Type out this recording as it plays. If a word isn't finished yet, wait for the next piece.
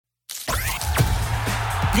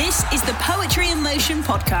This is the Poetry in Motion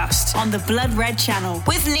podcast on the Blood Red channel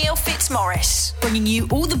with Neil Fitzmaurice, bringing you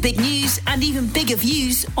all the big news and even bigger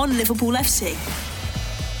views on Liverpool FC.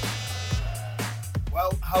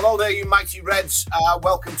 Well, hello there, you mighty Reds.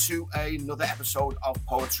 Welcome to another episode of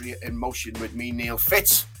Poetry in Motion with me, Neil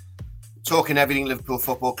Fitz. Talking everything Liverpool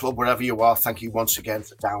Football Club, wherever you are. Thank you once again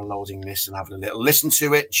for downloading this and having a little listen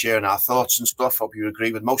to it, sharing our thoughts and stuff. Hope you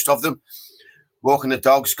agree with most of them. Walking the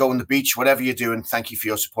dogs, going to the beach, whatever you're doing, thank you for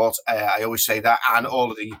your support. I always say that, and all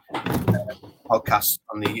of the podcasts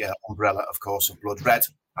on the umbrella, of course, of Blood Red,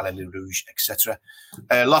 Allez Rouge, etc.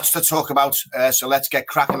 Lots to talk about, so let's get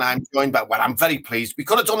cracking. I'm joined by, well, I'm very pleased. We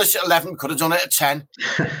could have done this at 11, could have done it at 10,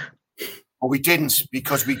 but we didn't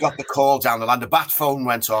because we got the call down the line. The bat phone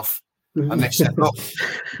went off, and they said, look,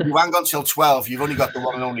 you hang on till 12, you've only got the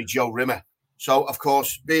one and only Joe Rimmer. So, of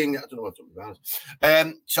course, being, I don't know what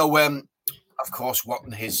I'm about. Of course,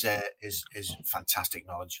 wanting his fantastic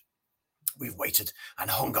knowledge, we've waited and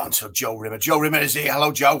hung on till Joe Rimmer. Joe Rimmer is here.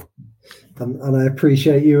 Hello, Joe. And I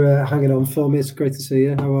appreciate you hanging on for me. It's great to see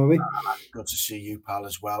you. How are we? Good to see you, pal,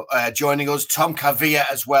 as well. Joining us, Tom Cavia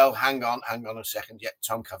as well. Hang on a second. Yeah,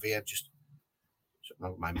 Tom Cavia. Just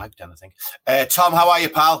my mic down, I think. Tom, how are you,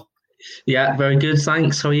 pal? Yeah, very good.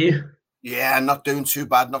 Thanks. How are you? Yeah, not doing too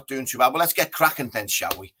bad. Well, let's get cracking then,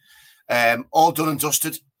 shall we? All done and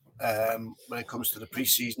dusted. When it comes to the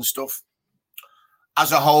pre-season stuff,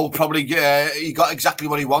 as a whole, probably he got exactly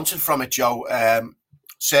what he wanted from it, Joe.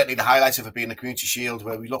 Certainly the highlights of it being the Community Shield,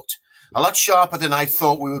 where we looked a lot sharper than I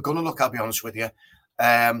thought we were going to look, I'll be honest with you.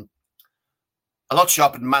 A lot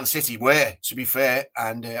sharper than Man City were, to be fair,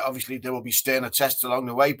 and obviously there will be sterner tests along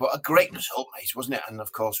the way, but a great result, mate, wasn't it? And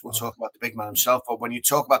of course, we'll talk about the big man himself, but when you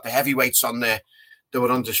talk about the heavyweights on there that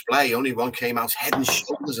were on display, only one came out head and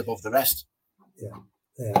shoulders above the rest.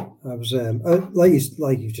 Yeah, I was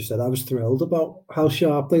like you just said, I was thrilled about how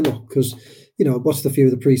sharp they look because, I watched a few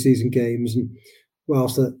of the pre-season games, and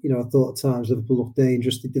whilst I thought at times Liverpool looked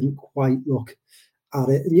dangerous, they didn't quite look at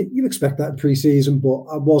it. And you expect that in pre-season, but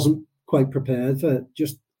I wasn't quite prepared for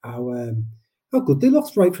just how good they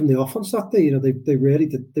looked right from the off on Saturday. They really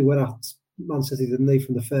did. They went at Man City, didn't they,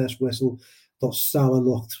 from the first whistle? Thought Salah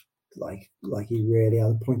looked like he really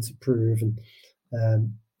had a point to prove, and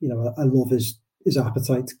I love his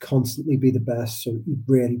appetite to constantly be the best. So he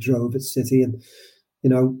really drove at City, and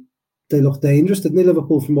they looked dangerous, didn't they,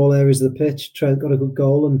 Liverpool, from all areas of the pitch. Trent got a good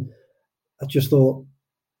goal, and I just thought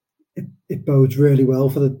it bodes really well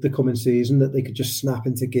for the coming season that they could just snap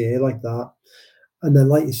into gear like that. And then,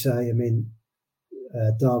 like you say,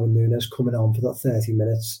 Darwin Núñez coming on for that 30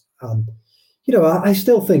 minutes, and I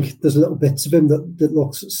still think there's little bits of him that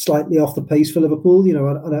looks slightly off the pace for Liverpool,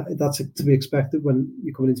 and that's to be expected when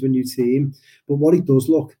you're coming into a new team. But what he does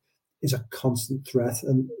look is a constant threat.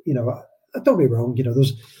 And, don't be wrong, it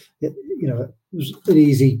was an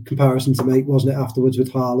easy comparison to make, wasn't it, afterwards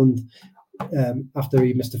with Haaland, after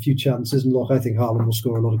he missed a few chances. And look, I think Haaland will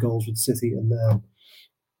score a lot of goals with City, and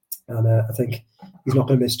I think he's not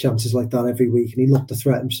going to miss chances like that every week. And he looked a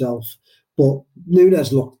threat himself. But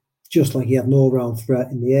Núñez looked just like he had an all-round threat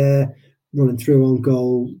in the air, running through on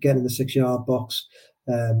goal, getting in the 6-yard box.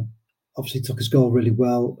 Obviously took his goal really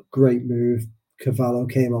well. Great move. Cavallo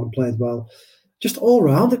came on and played well. Just all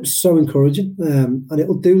round, it was so encouraging. And it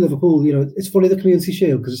will do Liverpool. It's funny, the Community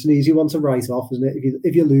Shield, because it's an easy one to write off, isn't it?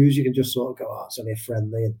 If you lose, you can just sort of go, it's only a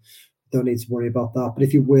friendly and don't need to worry about that. But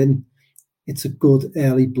if you win, it's a good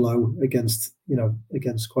early blow against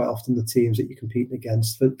quite often the teams that you're competing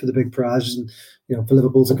against for the big prizes. And, for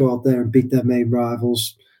Liverpool to go out there and beat their main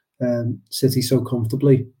rivals, City, so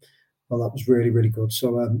comfortably, well, that was really, really good.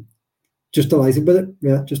 So just delighted with it.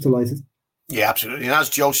 Yeah, just delighted. Yeah, absolutely. And as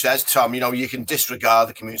Joe says, Tom, you can disregard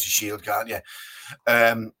the Community Shield, can't you?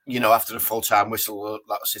 After the full-time whistle, a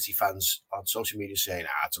lot of City fans on social media saying,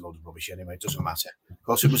 it's a load of rubbish anyway, it doesn't matter. Of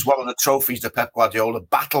course, it was one of the trophies that Pep Guardiola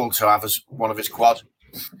battled to have as one of his quad.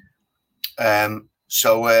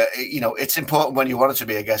 It's important when you want it to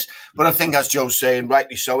be, I guess. But I think, as Joe's saying,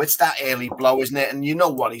 rightly so, it's that early blow, isn't it? And you know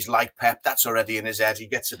what he's like, Pep. That's already in his head. He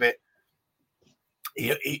gets a bit...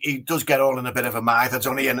 He does get all in a bit of a mither,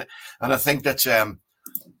 doesn't he? And I think that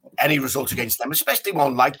any result against them, especially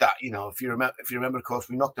one like that, if you remember, of course,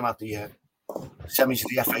 we knocked them out the semis of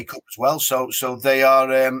the FA Cup as well. So they are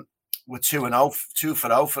we're 2-0,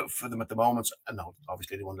 2-0 for them at the moment. And no,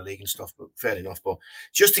 obviously they won the league and stuff, but fair enough. But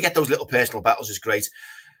just to get those little personal battles is great.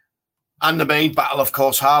 And the main battle, of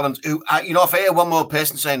course, Haaland, who, if I hear one more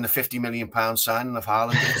person saying the £50 million signing of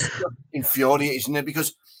Haaland, it's infuriating, isn't it?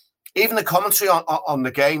 Because even the commentary on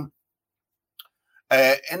the game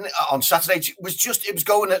on Saturday was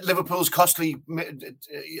going at Liverpool's costly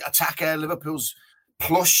attacker, Liverpool's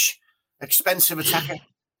plush, expensive attacker.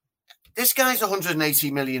 This guy's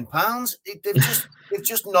 180 million pounds. They've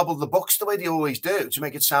just nobbled the books the way they always do to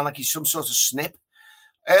make it sound like he's some sort of snip.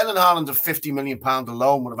 Erling Haaland of £50 million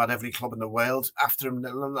alone would have had every club in the world after him,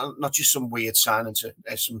 not just some weird signing to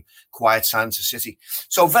some quiet sign to City.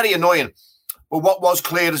 So very annoying. But what was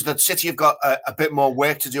clear is that City have got a bit more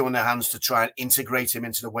work to do on their hands to try and integrate him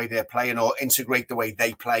into the way they're playing, or integrate the way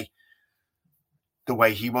they play the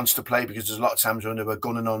way he wants to play, because there's a lot of times when they were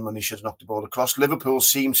gunning on when they should have knocked the ball across. Liverpool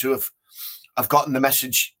seem to have gotten the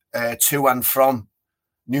message to and from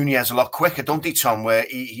Nunez a lot quicker, don't they, Tom? Where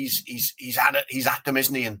he's at them,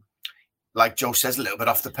 isn't he? And like Joe says, a little bit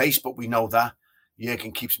off the pace, but we know that.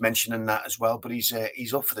 Jurgen keeps mentioning that as well. But he's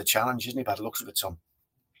up for the challenge, isn't he? By the looks of it, Tom.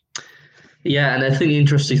 Yeah, and I think the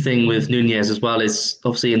interesting thing with Nunez as well is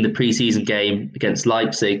obviously in the pre-season game against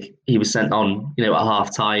Leipzig, he was sent on, at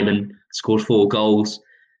half time and scored 4 goals.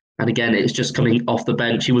 And again, it's just coming off the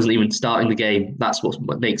bench. He wasn't even starting the game. That's what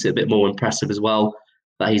makes it a bit more impressive as well,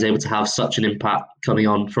 that he's able to have such an impact coming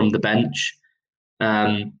on from the bench.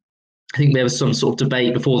 I think there was some sort of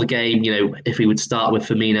debate before the game, if he would start with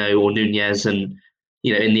Firmino or Nunez. And,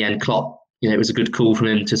 in the end, Klopp, it was a good call from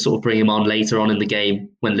him to sort of bring him on later on in the game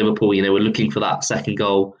when Liverpool, were looking for that second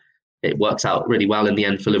goal. It works out really well in the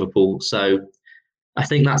end for Liverpool. So I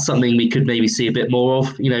think that's something we could maybe see a bit more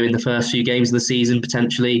of, in the first few games of the season,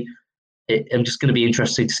 potentially. I'm just going to be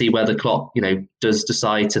interested to see whether Klopp, does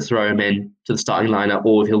decide to throw him in to the starting lineup,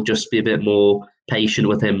 or if he'll just be a bit more patient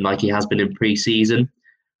with him like he has been in pre-season.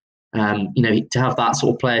 To have that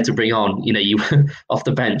sort of player to bring on, you off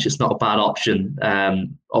the bench, it's not a bad option.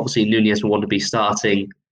 Obviously, Nunez will want to be starting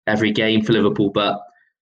every game for Liverpool, but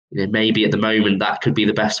maybe at the moment that could be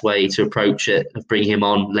the best way to approach it, of bringing him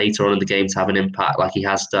on later on in the game to have an impact like he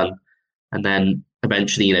has done. And then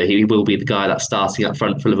eventually, he will be the guy that's starting up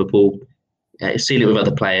front for Liverpool. I've seen it with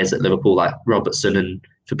other players at Liverpool like Robertson and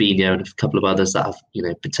Fabinho and a couple of others that have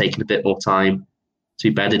been taking a bit more time to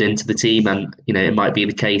be bedded into the team, and it might be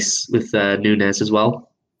the case with Nunez as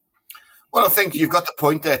well. Well, I think you've got the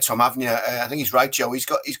point there, Tom, haven't you? I think he's right, Joe. He's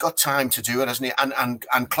got time to do it, hasn't he?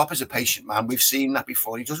 And Klopp is a patient man. We've seen that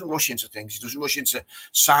before. He doesn't rush into things. He doesn't rush into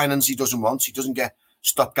signings he doesn't want. He doesn't get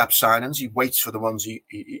stopgap signings. He waits for the ones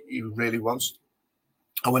he really wants.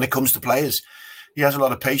 And when it comes to players, he has a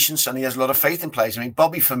lot of patience and he has a lot of faith in players. I mean,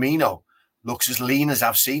 Bobby Firmino looks as lean as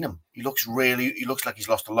I've seen him. He looks like he's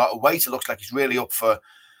lost a lot of weight. It looks like he's really up for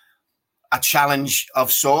a challenge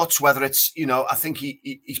of sorts. Whether it's, I think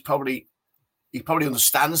he probably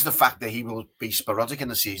understands the fact that he will be sporadic in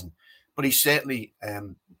the season, but he certainly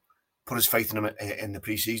put his faith in him in the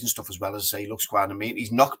pre-season stuff as well. As I say, he looks quite amazing.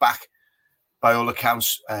 He's knocked back, by all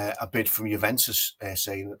accounts, a bid from Juventus,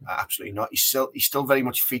 saying absolutely not. He still very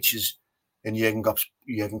much features in Jurgen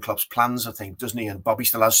Klopp's plans, I think, doesn't he? And Bobby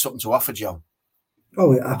still has something to offer, Joe.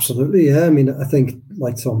 Oh, absolutely, yeah. I mean, I think,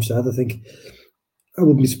 like Tom said, I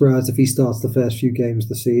wouldn't be surprised if he starts the first few games of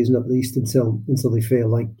the season, at least until they feel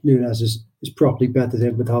like Nunez is properly bedded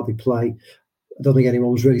in with how they play. I don't think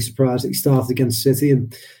anyone was really surprised that he started against City.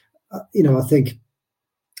 And, I think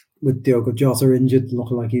with Diogo Jota injured,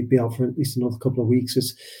 looking like he'd be out for at least another couple of weeks,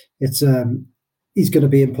 he's going to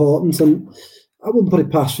be important. And I wouldn't put it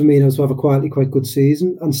past Firmino to have a quietly quite good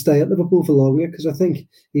season and stay at Liverpool for longer, because I think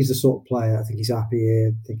he's the sort of player. I think he's happy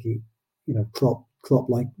here. I think Klopp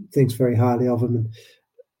thinks very highly of him, and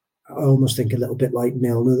I almost think a little bit like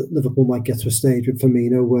Milner, that Liverpool might get to a stage with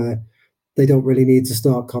Firmino where they don't really need to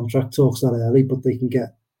start contract talks that early, but they can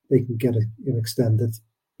get it extended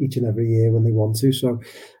each and every year when they want to. So,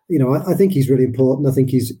 I think he's really important. I think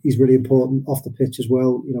he's really important off the pitch as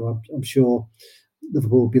well. I'm sure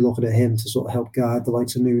Liverpool will be looking at him to sort of help guide the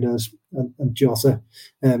likes of Nunez and Jota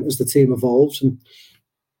as the team evolves. And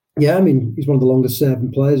yeah, I mean, he's one of the longest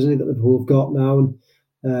serving players, isn't he, that Liverpool have got now.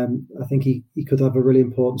 And I think he could have a really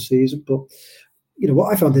important season. But,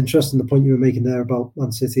 what I found interesting, the point you were making there about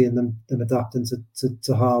Man City and them adapting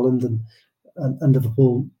to Haaland and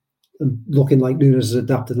Liverpool and looking like Nunez has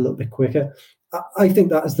adapted a little bit quicker. I think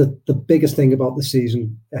that is the biggest thing about the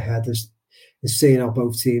season ahead is seeing how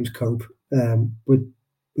both teams cope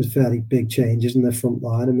with fairly big changes in their front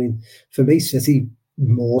line. I mean, for me, City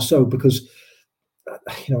more so, because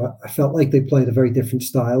I felt like they played a very different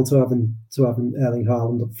style to having Erling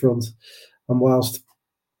Haaland up front. And whilst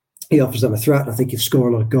he offers them a threat, I think he'll score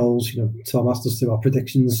a lot of goals. Tom asked us to do our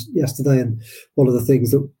predictions yesterday, and one of the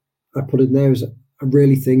things that I put in there is I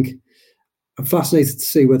really think I'm fascinated to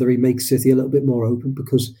see whether he makes City a little bit more open,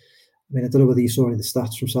 because I mean, I don't know whether you saw any of the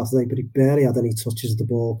stats from Saturday, but he barely had any touches of the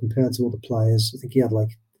ball compared to other players. I think he had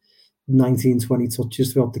like 19, 20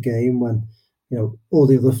 touches throughout the game when, all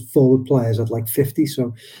the other forward players had like 50.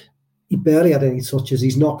 So he barely had any touches.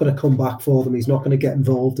 He's not going to come back for them. He's not going to get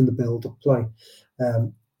involved in the build-up play.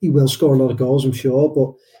 He will score a lot of goals, I'm sure,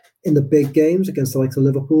 but in the big games against the likes of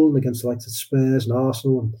Liverpool and against the likes of Spurs and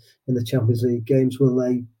Arsenal and in the Champions League games, will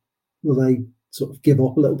they sort of give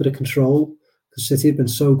up a little bit of control? Because City have been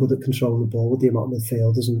so good at controlling the ball with the amount of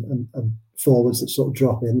midfielders and forwards that sort of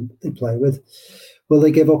drop in, they play with. Will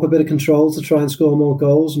they give up a bit of control to try and score more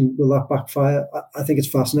goals, and will that backfire? I think it's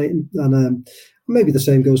fascinating. And maybe the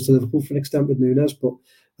same goes to Liverpool for an extent with Núñez, but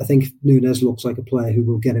I think Núñez looks like a player who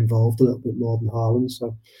will get involved a little bit more than Haaland.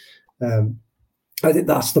 So I think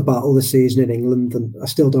that's the battle this season in England, and I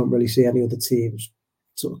still don't really see any other teams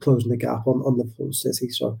sort of closing the gap on Liverpool and City.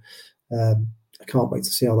 So I can't wait to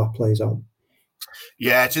see how that plays out.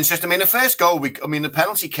 Yeah, it's interesting. I mean, the first goal, the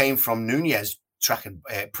penalty came from Núñez tracking,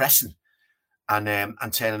 pressing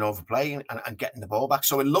and turning over play and getting the ball back.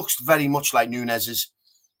 So it looks very much like Núñez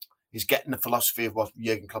is getting the philosophy of what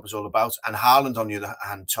Jurgen Klopp is all about. And Haaland, on the other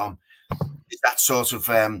hand, Tom, is that sort of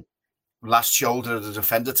last shoulder of the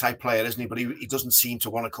defender type player, isn't he? But he doesn't seem to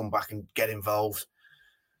want to come back and get involved.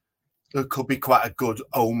 It could be quite a good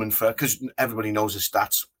omen because everybody knows his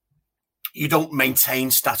stats. You don't maintain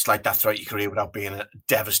stats like that throughout your career without being a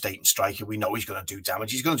devastating striker. We know he's going to do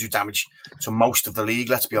damage. He's going to do damage to most of the league,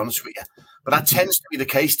 let's be honest with you. But that tends to be the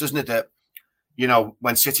case, doesn't it? That,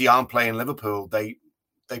 when City aren't playing Liverpool, they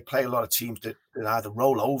play a lot of teams that either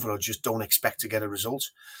roll over or just don't expect to get a result.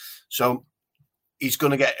 So he's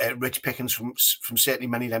going to get rich pickings from certainly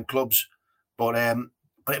many of them clubs. But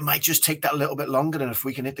it might just take that a little bit longer. And if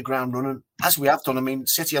we can hit the ground running, as we have done, I mean,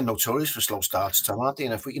 City are notorious for slow starts, Tom, aren't they?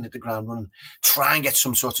 And if we can hit the ground running, try and get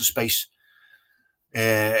some sort of space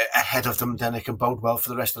ahead of them, then it can bode well for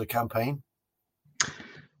the rest of the campaign.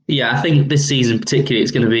 Yeah, I think this season particularly,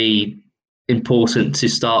 it's going to be important to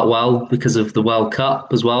start well because of the World Cup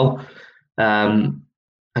as well. I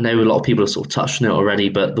know a lot of people have sort of touched on it already,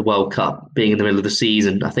 but the World Cup being in the middle of the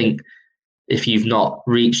season, I think if you've not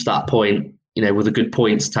reached that point, with a good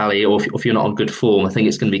points tally, or if you're not on good form, I think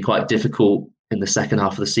it's going to be quite difficult in the second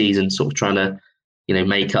half of the season, sort of trying to,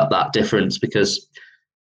 make up that difference, because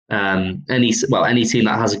any team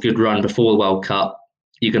that has a good run before the World Cup,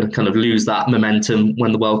 you're going to kind of lose that momentum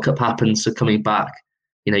when the World Cup happens. So coming back,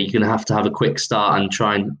 you're going to have a quick start and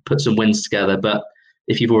try and put some wins together. But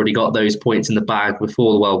if you've already got those points in the bag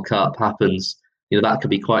before the World Cup happens, that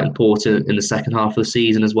could be quite important in the second half of the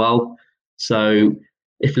season as well. So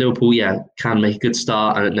if Liverpool, can make a good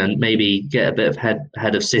start and then maybe get a bit of head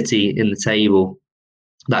of City in the table,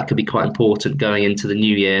 that could be quite important going into the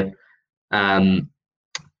new year.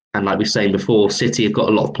 And like we were saying before, City have got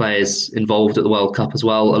a lot of players involved at the World Cup as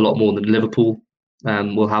well, a lot more than Liverpool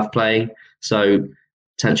will have playing. So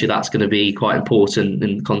potentially that's going to be quite important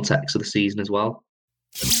in the context of the season as well.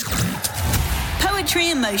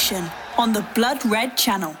 Poetry in Motion on the Blood Red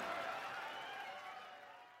Channel.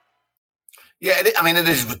 Yeah, it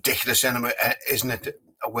is ridiculous, isn't it?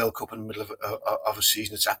 A World Cup in the middle of a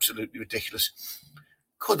season, it's absolutely ridiculous.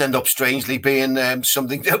 Could end up strangely being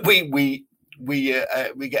something that we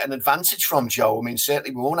get an advantage from, Joe. I mean,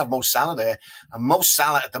 certainly we won't have Mo Salah there, and Mo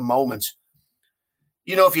Salah at the moment,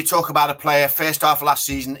 if you talk about a player, first half of last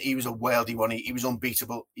season, he was a worldie one. He was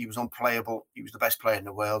unbeatable. He was unplayable. He was the best player in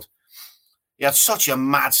the world. He had such a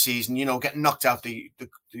mad season, getting knocked out the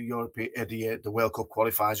World Cup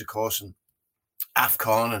qualifiers, of course, and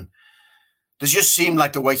AFCON, and there just seemed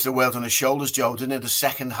like the weight of the world on his shoulders, Joe, didn't it? The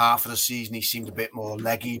second half of the season, he seemed a bit more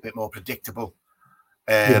leggy, a bit more predictable.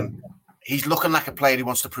 He's looking like a player who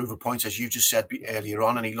wants to prove a point, as you just said earlier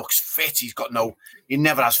on, and he looks fit. He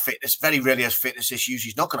never has fitness, very rarely has fitness issues.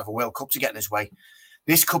 He's not going to have a World Cup to get in his way.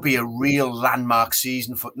 This could be a real landmark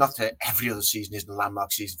season not that every other season isn't a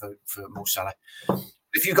landmark season for Mo Salah.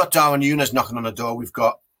 If you've got Darwin Núñez knocking on the door, we've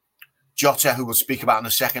got Jota, who we'll speak about in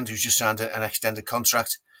a second, who's just signed an extended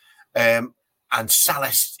contract. And Salah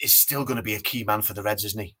is still going to be a key man for the Reds,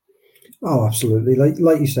 isn't he? Oh, absolutely.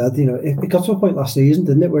 Like you said, it got to a point last season,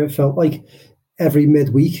 didn't it, where it felt like every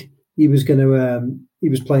midweek he was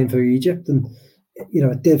playing for Egypt, and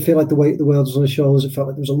it did feel like the weight of the world was on his shoulders. It felt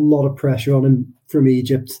like there was a lot of pressure on him from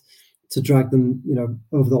Egypt to drag them,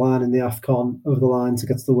 over the line in the AFCON, over the line to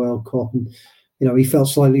get to the World Cup, and he felt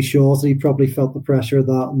slightly short, and he probably felt the pressure of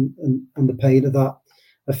that and the pain of that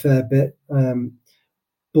a fair bit.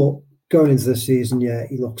 But going into this season,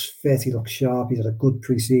 he looks fit, he looks sharp, he's had a good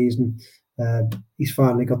pre-season. He's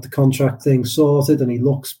finally got the contract thing sorted, and he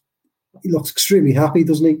looks extremely happy,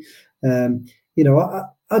 doesn't he?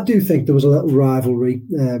 I do think there was a little rivalry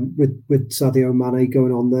with Sadio Mane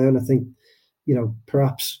going on there, and I think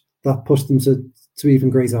perhaps that pushed them to to even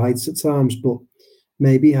greater heights at times. But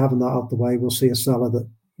maybe having that out the way, we'll see a Salah that,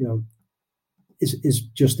 you know, is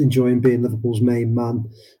just enjoying being Liverpool's main man,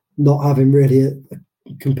 not having really a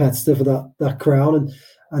competitor for that crown,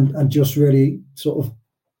 and just really sort of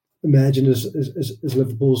emerging as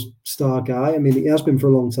Liverpool's star guy. I mean, he has been for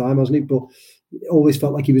a long time, hasn't he? But it always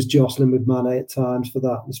felt like he was jostling with Mane at times for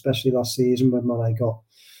that, especially last season when Mane got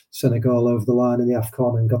Senegal over the line in the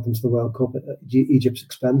AFCON and got them to the World Cup at Egypt's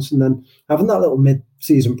expense. And then having that little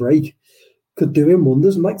mid-season break could do him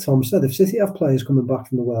wonders. And like Tom said, if City have players coming back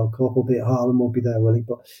from the World Cup, albeit Haaland won't be there, will he?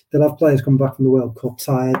 But they'll have players coming back from the World Cup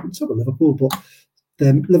tired, and so will Liverpool. But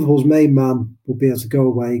then Liverpool's main man will be able to go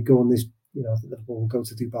away, go on this, you know, Liverpool will go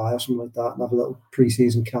to Dubai or something like that and have a little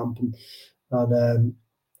pre-season camp and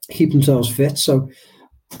keep themselves fit. So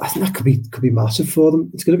I think that could be massive for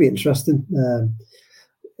them. It's going to be interesting.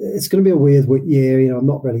 It's going to be a weird year. You know, I'm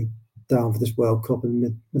not really down for this World Cup in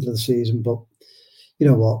the middle of the season, but you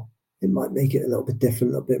know what? It might make it a little bit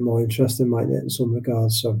different, a little bit more interesting, mightn't it, in some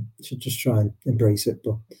regards. So you should just try and embrace it.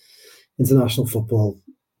 But international football,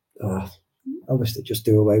 I wish they'd just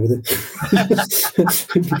do away with it.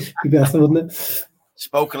 Be better, wouldn't it?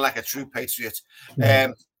 Spoken like a true patriot.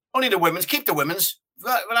 Only the women's. Keep the women's.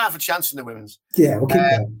 We'll have a chance in the women's. Yeah, we'll keep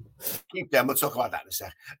them. Keep them. We'll talk about that in a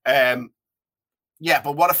sec. Yeah,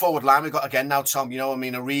 but what a forward line we've got again now, Tom. You know, I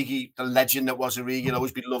mean, Origi, the legend that was Origi, will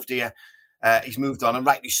always be loved here. He's moved on, and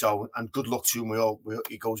rightly so. And good luck to him.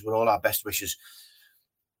 He goes with all our best wishes.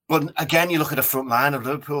 But again, you look at the front line of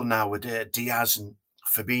Liverpool now with Diaz and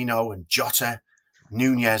Fabinho and Jota,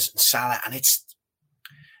 Nunez and Salah, and it's,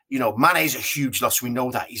 you know, Mane is a huge loss. We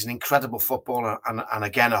know that he's an incredible footballer, and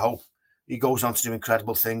again, I hope he goes on to do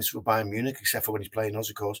incredible things for Bayern Munich, except for when he's playing us,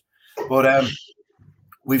 of course. But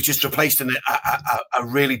we've just replaced a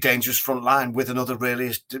really dangerous front line with another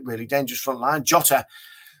really dangerous front line. Jota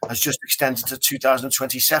has just extended to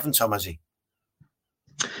 2027, Tom, has he?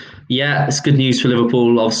 Yeah, it's good news for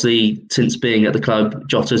Liverpool. Obviously, since being at the club,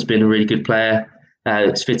 Jota's been a really good player.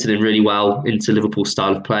 It's fitted in really well into Liverpool's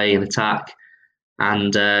style of play and attack.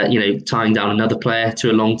 And, you know, tying down another player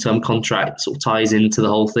to a long-term contract sort of ties into the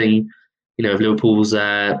whole thing, you know, of Liverpool's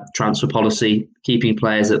transfer policy, keeping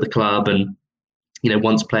players at the club. And, you know,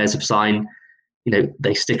 once players have signed, you know,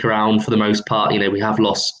 they stick around for the most part. You know, we have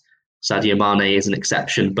lost Sadio Mane as an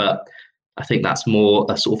exception, but I think that's more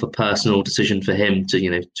a sort of a personal decision for him to,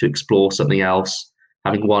 you know, to explore something else,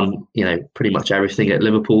 having won, you know, pretty much everything at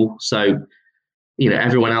Liverpool. So, you know,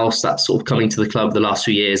 everyone else that's sort of coming to the club the last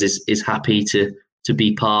few years is happy to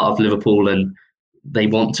be part of Liverpool, and they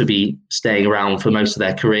want to be staying around for most of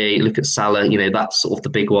their career. Look at Salah, you know, that's sort of the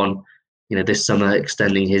big one. You know, this summer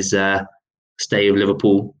extending his stay with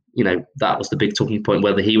Liverpool, you know, that was the big talking point,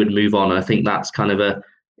 whether he would move on. And I think that's kind of a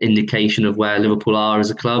indication of where Liverpool are as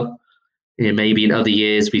a club. You know, maybe in other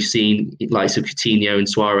years we've seen likes of Coutinho and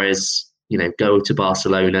Suarez, you know, go to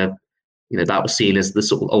Barcelona. You know, that was seen as the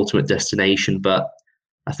sort of ultimate destination. But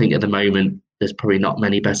I think at the moment there's probably not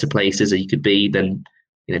many better places that you could be than,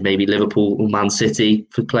 you know, maybe Liverpool or Man City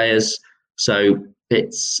for players. So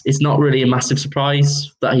it's not really a massive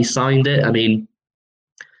surprise that he signed it. I mean,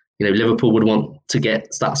 you know, Liverpool would want to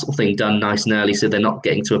get that sort of thing done nice and early, so they're not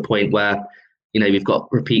getting to a point where, you know, we've got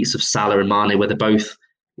repeats of Salah and Mane where they're both,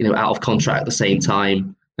 you know, out of contract at the same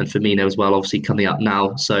time, and Firmino as well, obviously coming up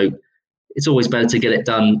now. So it's always better to get it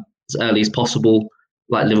done as early as possible,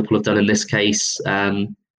 like Liverpool have done in this case.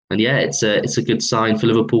 And yeah, it's a good sign for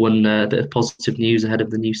Liverpool and a bit of positive news ahead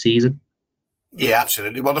of the new season. Yeah,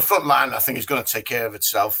 absolutely. Well, the front line, I think, is going to take care of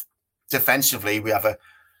itself. Defensively, we have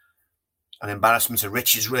an embarrassment of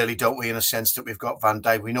riches, really, don't we, in a sense that we've got Van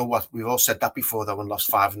Dijk. We know what, we've all said that before, though, and lost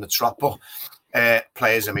 5 in the trot, but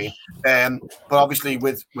players, I mean. But obviously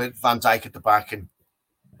with Van Dijk at the back and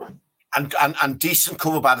decent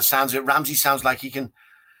cover by the sounds of it, Ramsey sounds like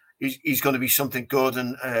he's going to be something good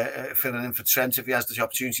and filling in for Trent if he has the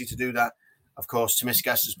opportunity to do that. Of course,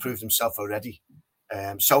 Tsimikas has proved himself already.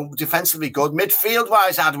 So defensively good.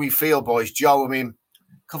 Midfield-wise, how do we feel, boys? Joe, I mean,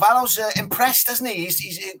 Cavallo's impressed, hasn't he?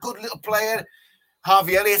 He's a good little player.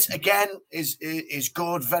 Harvey Elliott, again, is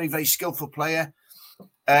good. Very, very skillful player.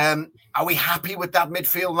 Are we happy with that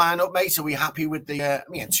midfield lineup, mate? Are we happy with the... I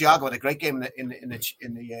mean, Thiago had a great game in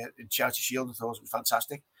the Charity Shield. I thought it was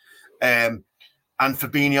fantastic. And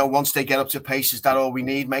Fabinho, once they get up to pace, is that all we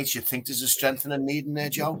need, mate? You think there's a strengthening need in there,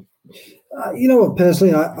 Joe? You know what,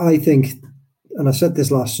 personally, I think... And I said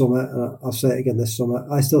this last summer, and I'll say it again this summer,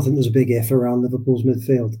 I still think there's a big if around Liverpool's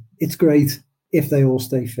midfield. It's great if they all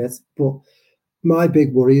stay fit, but my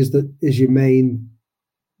big worry is that your main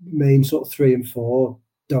sort of 3 and 4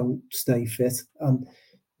 don't stay fit. And,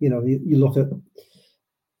 you know, you look at...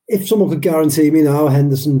 if someone could guarantee me now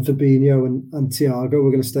Henderson, Fabinho, and Thiago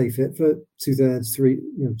were going to stay fit for two-thirds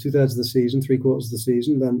of the season, three-quarters of the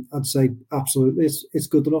season, then I'd say absolutely it's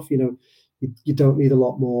good enough. You don't need a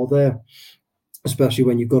lot more there, especially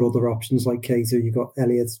when you've got other options like Keita, you've got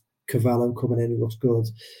Elliott, Cavallo coming in, who looks good.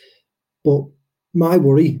 But my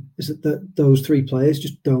worry is that those three players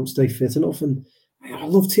just don't stay fit enough. And I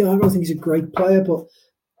love Thiago, I think he's a great player, but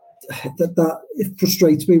that it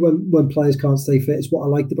frustrates me when players can't stay fit. It's what I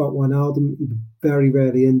liked about Wijnaldum. He was very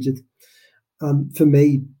rarely injured. And for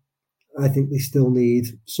me, I think they still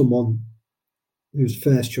need someone who's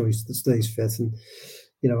first choice that stays fit. And,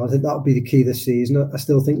 I think that would be the key this season. I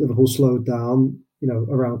still think Liverpool slowed down,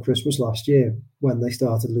 around Christmas last year when they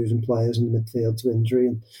started losing players in the midfield to injury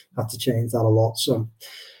and had to change that a lot. So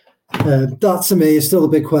that to me is still a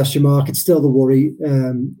big question mark. It's still the worry.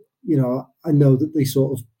 I know that they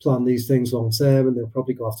sort of plan these things long term and they'll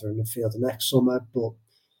probably go after a midfielder next summer, but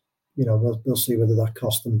we'll see whether that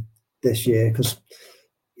costs them this year, because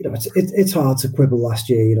it's hard to quibble last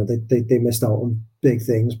year. They missed out on big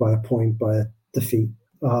things by a point, by a defeat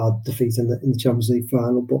in the Champions League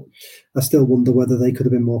final, but I still wonder whether they could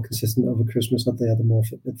have been more consistent over Christmas had they had a more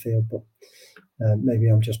fit midfield. But maybe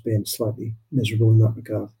I'm just being slightly miserable in that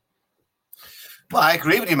regard. Well, I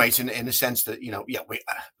agree with you, mate, in the sense that,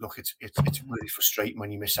 look, it's really frustrating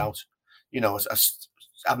when you miss out. I was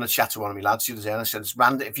having a chat to one of my lads the other day, and I said, it's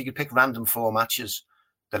random. If you could pick random 4 matches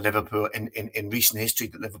that Liverpool, in recent history,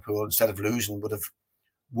 that Liverpool, instead of losing, would have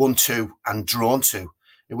won 2 and drawn 2,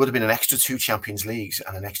 it would have been an extra 2 Champions Leagues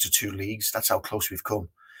and an extra 2 leagues. That's how close we've come.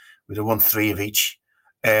 We'd have won 3 of each.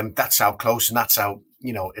 That's how close, and that's how,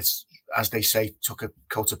 it's, as they say, took a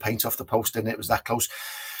coat of paint off the post, and it was that close.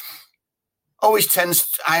 I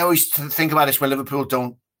always think about this when Liverpool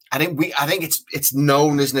don't. I think it's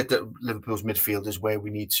known, isn't it, that Liverpool's midfield is where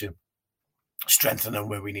we need to strengthen and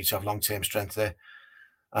where we need to have long-term strength there.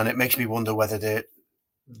 And it makes me wonder whether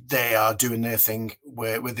they are doing their thing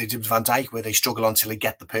where they did Van Dijk, where they struggle until they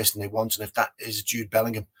get the person they want. And if that is Jude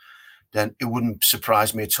Bellingham, then it wouldn't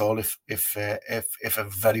surprise me at all if a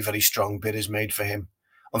very, very strong bid is made for him.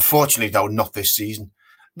 Unfortunately, though, not this season.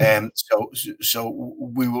 So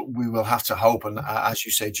we will have to hope, and as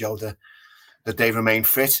you say, Joe, that they remain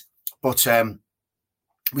fit. But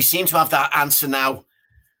we seem to have that answer now.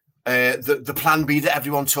 The plan B that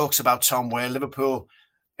everyone talks about, Tom, where Liverpool,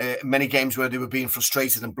 many games where they were being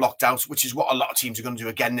frustrated and blocked out, which is what a lot of teams are going to do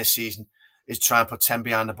again this season, is try and put 10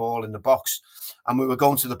 behind the ball in the box. And we were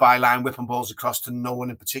going to the byline, whipping balls across to no one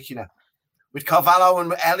in particular. With Carvalho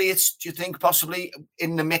and Elliott, do you think possibly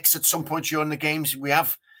in the mix at some point during the games? We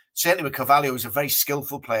have, certainly with Carvalho, who's a very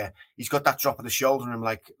skillful player. He's got that drop of the shoulder in him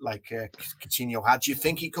like Coutinho had. Do you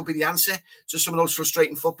think he could be the answer to some of those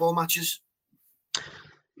frustrating football matches?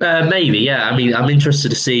 Maybe, yeah. I mean, I'm interested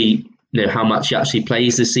to see how much he actually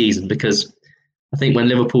plays this season, because I think when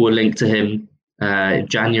Liverpool were linked to him in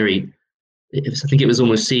January, I think it was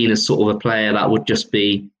almost seen as sort of a player that would just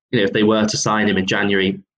be, if they were to sign him in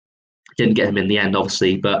January, didn't get him in the end,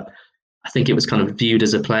 obviously, but I think it was kind of viewed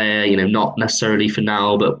as a player, not necessarily for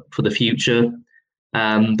now, but for the future.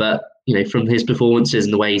 But from his performances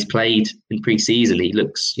and the way he's played in pre-season, he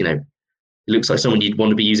looks like someone you'd want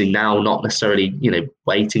to be using now, not necessarily,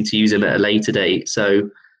 waiting to use him at a later date. So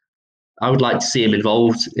I would like to see him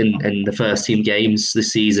involved in the first team games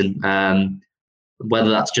this season. Whether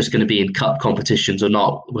that's just going to be in cup competitions or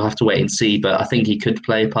not, we'll have to wait and see. But I think he could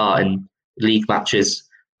play a part in league matches.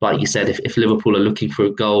 Like you said, if Liverpool are looking for a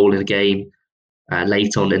goal in a game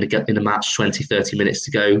late on in a match, 20, 30 minutes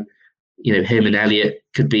to go, him and Elliott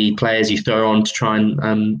could be players you throw on to try and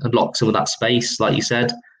unlock some of that space, like you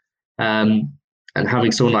said. And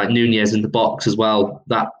having someone like Nunez in the box as well,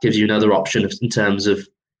 that gives you another option in terms of,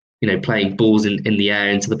 playing balls in the air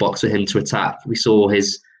into the box for him to attack. We saw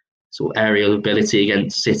his sort of aerial ability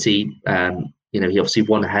against City. He obviously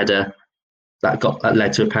won a header that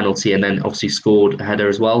led to a penalty, and then obviously scored a header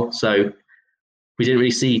as well. So we didn't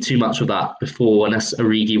really see too much of that before, unless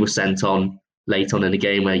Origi was sent on late on in the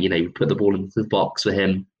game where, you put the ball into the box for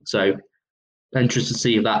him. So interested to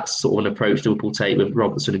see if that's sort of an approach Liverpool take with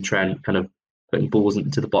Robertson and Trent, kind of putting balls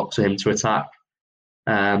into the box for him to attack.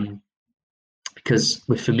 Because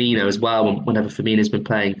with Firmino as well, whenever Firmino's been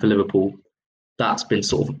playing for Liverpool, that's been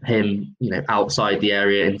sort of him, outside the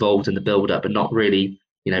area, involved in the build-up, but not really,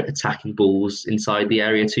 attacking balls inside the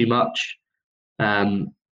area too much.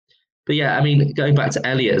 But yeah, I mean, going back to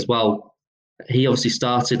Elliott as well, he obviously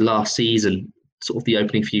started last season, sort of the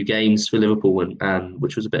opening few games for Liverpool, and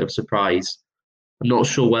which was a bit of a surprise. I'm not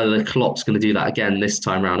sure whether Klopp's going to do that again this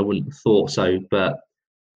time round. I wouldn't have thought so, but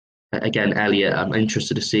again, Elliott, I'm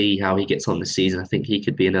interested to see how he gets on this season. I think he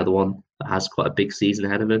could be another one that has quite a big season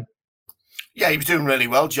ahead of him. Yeah, he was doing really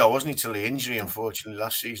well, Joe, wasn't he, till the injury, unfortunately,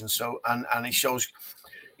 last season. So, and he shows,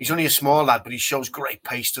 he's only a small lad, but he shows great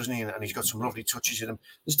pace, doesn't he? And he's got some lovely touches in him.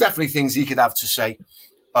 There's definitely things he could have to say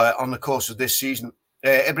on the course of this season.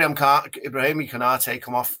 Ibrahim Konate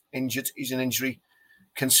come off injured. He's an injury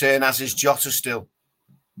concern, as is Jota still.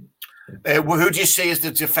 Who do you see as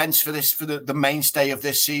the defence for the mainstay of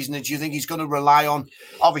this season? Do you think he's going to rely on,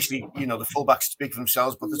 obviously, the fullbacks speak for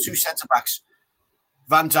themselves, but the two centre-backs,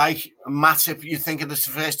 Van Dijk and Matip, you think of the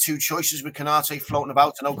first two choices with Konate floating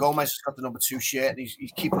about? I know Gomez has got the number 2 shirt and he's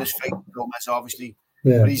keeping his faith with Gomez, obviously.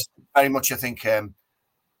 Yeah. But he's very much, I think,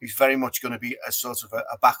 he's very much going to be a sort of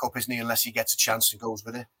a backup, isn't he, unless he gets a chance and goes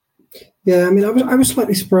with it. Yeah, I mean, I was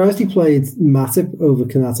slightly surprised he played Matip over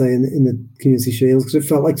Konate in the Community Shield, because it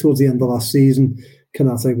felt like towards the end of last season,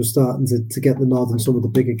 Konate was starting to get the nod in some of the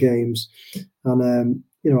bigger games. And,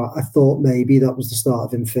 I thought maybe that was the start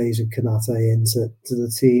of him phasing Konate into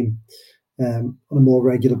the team on a more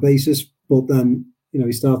regular basis. But then,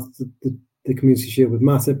 he started the Community Shield with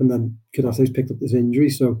Matip, and then Konate's picked up this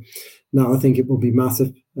injury. So now I think it will be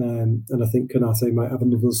Matip, and I think Konate might have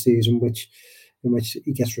another season in which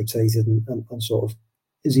he gets rotated and sort of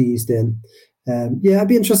is eased in. I'd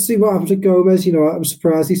be interested to see what happens with Gomez. I was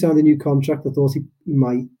surprised he signed a new contract. I thought he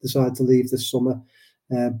might decide to leave this summer.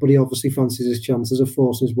 But he obviously fancies his chances of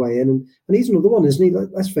forcing his way in. And he's another one, isn't he?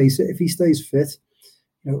 Let's face it, if he stays fit,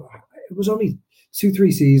 it was only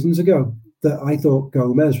 2-3 seasons ago that I thought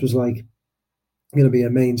Gomez was like going to be a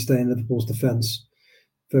mainstay in Liverpool's defence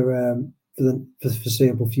for the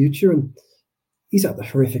foreseeable future. And he's had a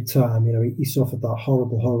horrific time. He suffered that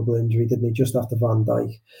horrible injury, didn't he, just after Van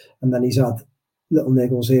Dijk. And then he's had little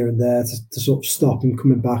niggles here and there to sort of stop him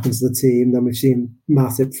coming back into the team. Then we've seen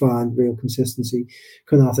Matip find real consistency,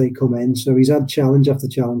 Konate come in. So he's had challenge after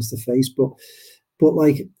challenge to face. But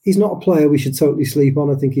like, he's not a player we should totally sleep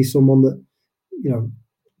on. I think he's someone that,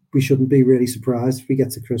 we shouldn't be really surprised if we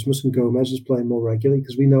get to Christmas and Gomez is playing more regularly,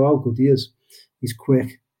 because we know how good he is. He's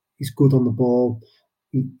quick. He's good on the ball.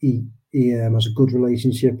 He has a good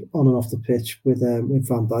relationship on and off the pitch with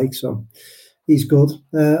Van Dijk. So he's good.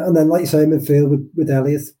 And then, like you say, midfield with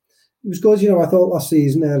Elliott. It was good. I thought last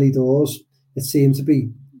season, early doors, it seemed to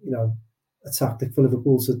be, a tactic for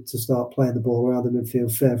Liverpool to start playing the ball around the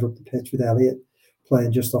midfield further up the pitch, with Elliott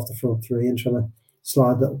playing just off the front three and trying to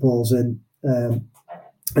slide little balls in.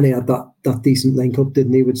 And he had that decent link up,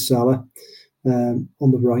 didn't he, with Salah on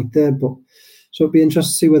the right there. But so it'd be interesting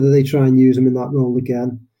to see whether they try and use him in that role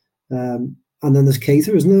again. And then there's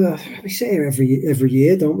Keita, isn't there? We say here every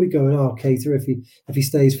year, don't we? Going, Keita, if he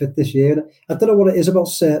stays fit this year. I don't know what it is about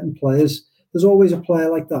certain players. There's always a player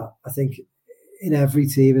like that, I think, in every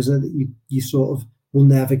team, isn't it? That you sort of will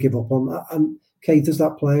never give up on that. And Keita's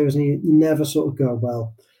that player, isn't he? You never sort of go,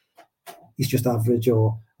 well, he's just average,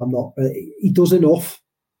 or I'm not. He does enough,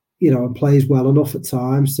 and plays well enough at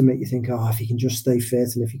times to make you think, if he can just stay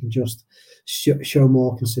fit and if he can just show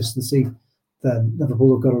more consistency, then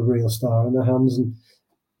Liverpool have got a real star in their hands. And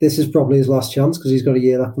this is probably his last chance, because he's got a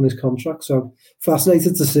year left on his contract. So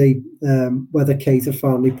fascinated to see whether Keita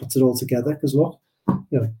finally puts it all together. Because look,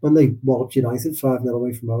 when they walloped United 5-0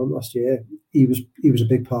 away from home last year, he was a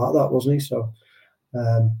big part of that, wasn't he? So,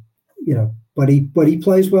 but he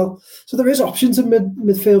plays well. So there is options in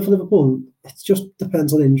midfield for Liverpool. It just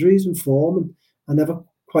depends on injuries and form. And I never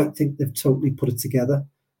quite think they've totally put it together.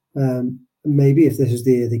 Maybe if this is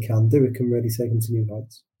the year they can do, it can really take them to new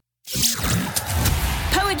heights.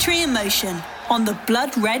 Poetry in Motion on the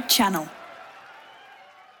Blood Red Channel.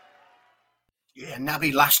 Yeah,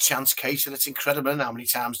 Naby, last chance case, and it's incredible, and how many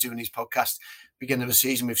times doing these podcasts, beginning of the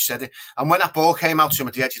season, we've said it. And when that ball came out to him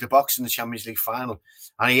at the edge of the box in the Champions League final,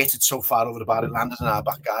 and he hit it so far over the bar, it landed in our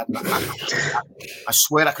back garden. I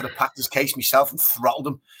swear I could have packed his case myself and throttled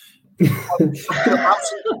him.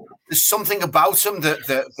 There's something about him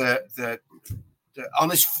that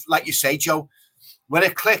honest, like you say, Joe, when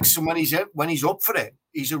it clicks and when he's up for it,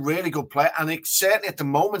 he's a really good player. And certainly at the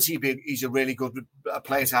moment, he's a really good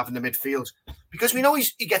player to have in the midfield, because we know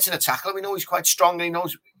he gets in a tackle. We know he's quite strong, and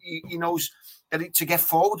he knows that to get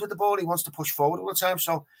forward with the ball, he wants to push forward all the time.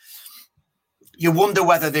 So you wonder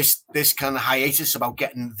whether this kind of hiatus about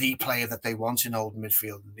getting the player that they want in old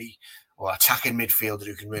midfield, or attacking midfielder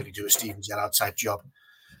who can really do a Steven Gerrard type job,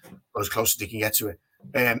 or as close as they can get to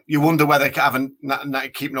it. You wonder whether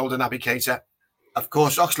keeping hold of Naby Keita. Of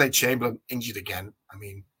course, Oxlade-Chamberlain injured again. I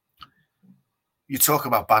mean, you talk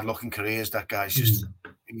about bad luck in careers. That guy's just,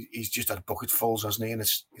 he's just had bucketfuls, hasn't he? And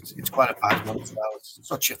it's quite a bad one as well. It's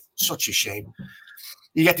such a shame.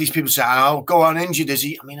 You get these people saying, "Oh, go on, injured, is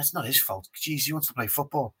he?" I mean, it's not his fault. Jeez, he wants to play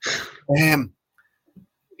football.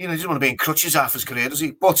 He doesn't want to be in crutches half his career, does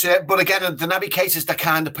he? But again, the Naby Keita's the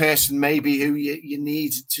kind of person maybe who you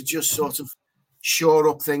need to just sort of shore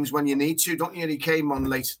up things when you need to, don't you? He came on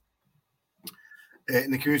late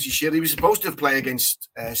in the Community Shield. He was supposed to have played against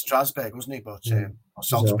Strasbourg, wasn't he? But or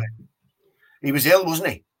Salzburg. He was ill, wasn't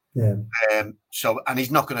he? Yeah. And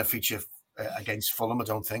he's not going to feature against Fulham, I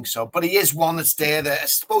don't think so. But he is one that's there. That I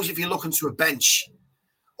suppose if you're looking to a bench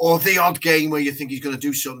or the odd game where you think he's going to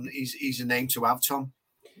do something, he's a name to have, Tom.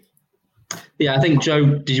 Yeah, I think, Joe,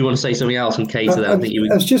 did you want to say something else on Keita? I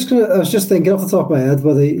was just thinking off the top of my head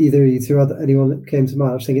whether either you two had anyone that came to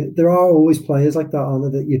mind. I was thinking there are always players like that, aren't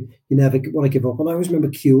there, that you never want to give up on. I always remember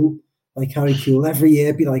Kuehl, like Harry Kuehl, every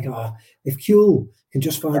year be like, if Kuehl can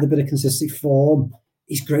just find a bit of consistent form,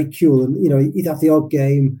 he's great, Kuehl. And, he'd have the odd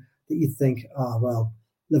game that you'd think, well,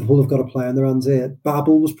 Liverpool have got a play on their hands here.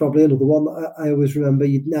 Babel was probably another one that I always remember.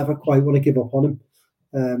 You'd never quite want to give up on him.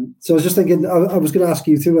 So I was just thinking, I was going to ask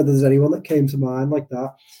you too whether there's anyone that came to mind like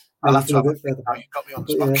that. I'll have to have a bit further. You got me on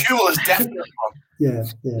the spot. Kuehl is definitely one. Yeah.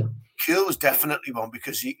 Kuehl was definitely one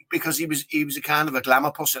because he was a kind of a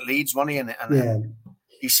glamour puss at Leeds, wasn't he? And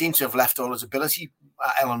he seemed to have left all his ability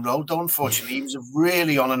at Ellen Road, though, unfortunately. He was a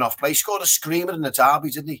really on and off play. He scored a screamer in the derby,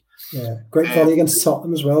 didn't he? Yeah, great volley against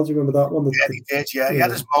Tottenham as well. Do you remember that one? Yeah, he did. Yeah, he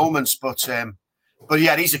had his moments, but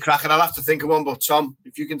yeah, he's a cracker. I'll have to think of one. But Tom,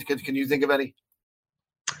 if you can you think of any?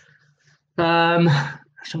 I'm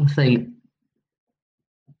trying to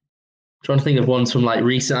think of ones from like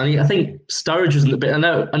recent. I think Sturridge was a bit. I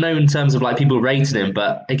know in terms of like people rating him,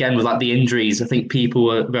 but again with like the injuries, I think people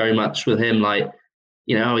were very much with him like,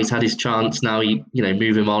 he's had his chance now.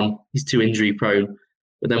 Move him on. He's too injury prone.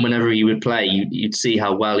 But then whenever he would play, you'd see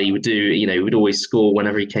how well he would do. He would always score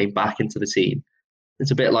whenever he came back into the team.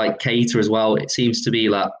 It's a bit like Keita as well. It seems to be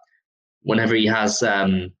like whenever he has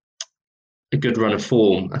a good run of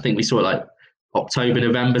form. I think we saw it like October,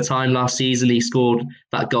 November time last season. He scored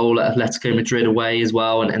that goal at Atletico Madrid away as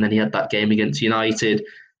well. And then he had that game against United.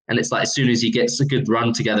 And it's like as soon as he gets a good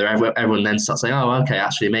run together, everyone then starts saying, oh, okay,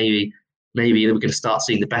 actually, maybe we're going to start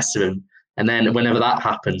seeing the best of him. And then whenever that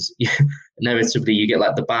happens, inevitably you get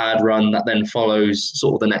like the bad run that then follows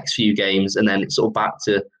sort of the next few games. And then it's sort of back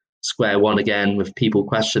to square one again with people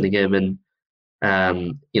questioning him and,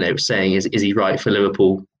 saying, is he right for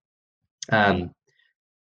Liverpool? So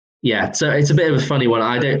it's a bit of a funny one.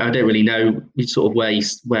 I don't really know sort of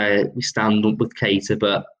where we stand with Keita,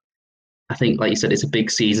 but I think, like you said, it's a big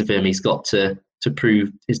season for him. He's got to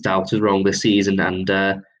prove his doubters wrong this season, and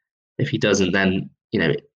if he doesn't, then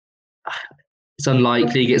it's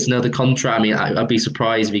unlikely he gets another contract. I mean, I'd be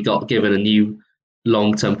surprised if he got given a new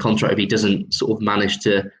long-term contract if he doesn't sort of manage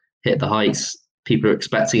to hit the heights people are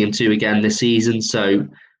expecting him to again this season. So,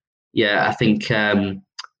 yeah, I think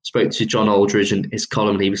spoke to John Aldridge in his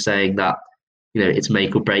column, and he was saying that it's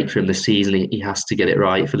make or break for him this season. He has to get it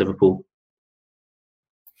right for Liverpool.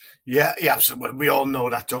 Yeah, absolutely. We all know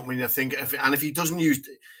that, don't we? I think, if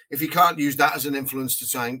he can't use that as an influence to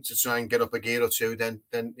try and get up a gear or two, then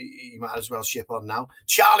he might as well ship on now.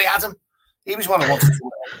 Charlie Adam, he was one of us.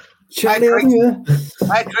 Charlie Adam,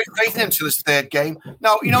 I had great faith in him till his third game.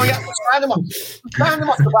 No, he signed him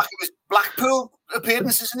off the back of his Blackpool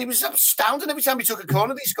appearances, and he was astounding every time he took a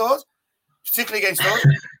corner that he scored, particularly against us.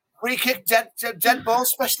 Free kick, dead ball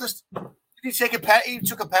specialist. He took a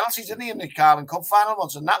penalty, didn't he, in the Carling Cup final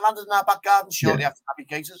once, and that landed in our back garden shortly after Naby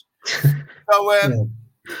Keita's. So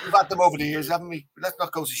we've had them over the years, haven't we? Let's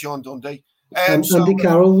not go to Sean Dundee. Andy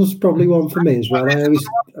Carroll was probably one for me as well. Andy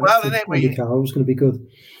Carroll was going to be good.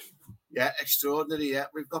 Yeah, extraordinary. Yeah,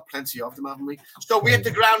 we've got plenty of them, haven't we? So we hit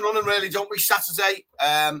the ground running, really, don't we? Saturday.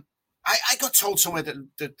 I got told somewhere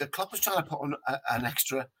that the club was trying to put on an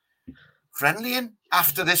extra friendly in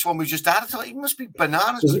after this one we just had. I thought it must be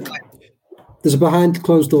bananas. There's a behind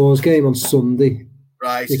closed doors game on Sunday,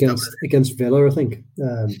 right? Against Villa, I think.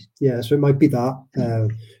 So it might be that.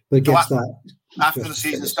 But against after the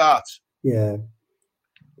season starts. Yeah,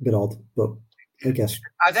 a bit odd, but I guess.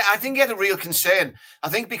 I think he had a real concern. I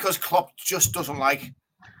think because Klopp just doesn't like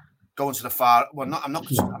going to the far. Well, I'm not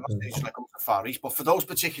saying he's like going to the Far East, but for those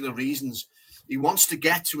particular reasons, he wants to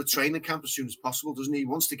get to a training camp as soon as possible, doesn't he? He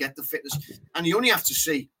wants to get the fitness, and you only have to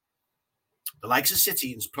see the likes of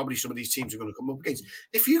City and probably some of these teams are going to come up against.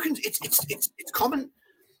 If you can, it's common.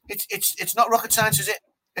 It's not rocket science, is it?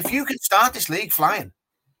 If you can start this league flying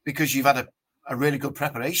because you've had a really good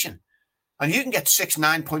preparation, and you can get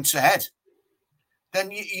 6-9 points ahead, then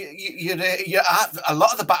you're a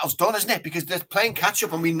lot of the battle's done, isn't it? Because they're playing catch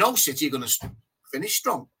up, and we know City are going to finish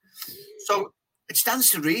strong. So it stands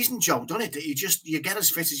to reason, Joe, doesn't it, that you get as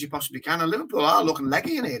fit as you possibly can. And Liverpool are looking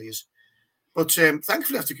leggy in areas, but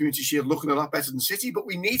thankfully after Community Shield, looking a lot better than City. But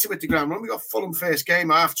we need to hit the ground run. We got Fulham first game,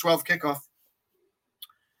 12 kickoff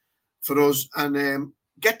for us, and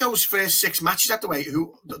get those first 6 matches out the way. They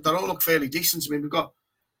all look fairly decent. I mean, we've got.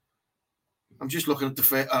 I'm just looking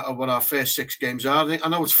at what our first 6 games are. I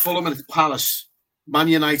know it's Fulham and it's Palace, Man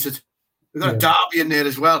United. We've got a derby in there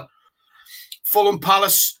as well. Fulham,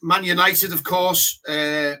 Palace, Man United, of course,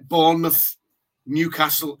 Bournemouth,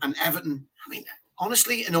 Newcastle, and Everton. I mean,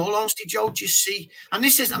 honestly, in all honesty, Joe, do you see? And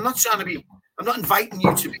this is, I'm not inviting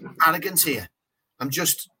you to be arrogant here. I'm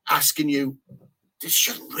just asking you, there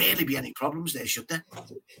shouldn't really be any problems there, should there?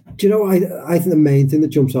 Do you know, I think the main thing that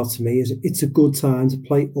jumps out to me is it's a good time to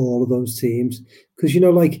play all of those teams. Because,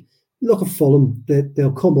 like, look at Fulham,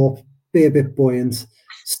 they'll come up, be a bit buoyant,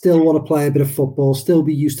 still want to play a bit of football, still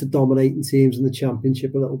be used to dominating teams in the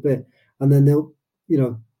Championship a little bit. And then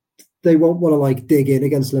they won't want to, like, dig in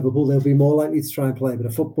against Liverpool. They'll be more likely to try and play a bit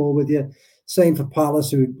of football with you. Same for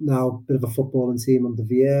Palace, who now a bit of a footballing team under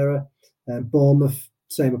Vieira. Bournemouth,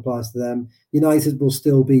 same applies to them. United will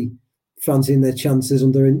still be fancying their chances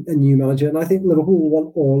under a new manager. And I think Liverpool will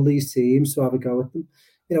want all these teams to have a go at them.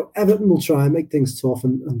 Everton will try and make things tough,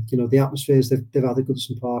 and the atmospheres they've had at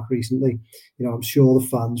Goodison Park recently. I'm sure the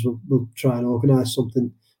fans will try and organise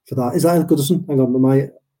something for that. Is that at Goodison? Hang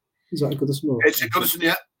on, is that at Goodison? It's at Goodison,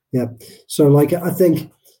 yeah. Yeah. So, like, I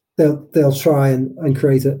think they'll try and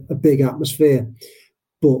create a big atmosphere,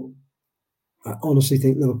 but I honestly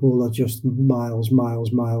think Liverpool are just miles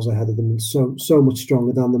ahead of them, and so much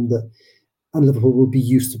stronger than them and Liverpool will be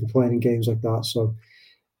used to playing in games like that. So.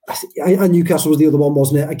 And Newcastle was the other one,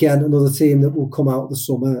 wasn't it? Again, another team that will come out the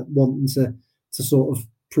summer wanting to sort of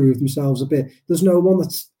prove themselves a bit. There's no one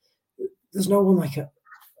like a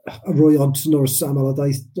Roy Hodgson or a Sam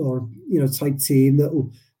Allardyce or type team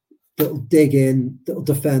that'll dig in, that'll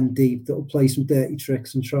defend deep, that'll play some dirty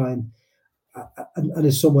tricks and try and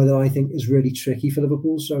is somewhere that I think is really tricky for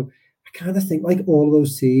Liverpool. So I kind of think like all of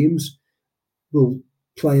those teams will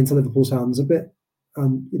play into Liverpool's hands a bit,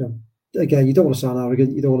 and again, you don't want to sound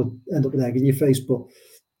arrogant, you don't want to end up with egg in your face, but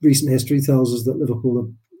recent history tells us that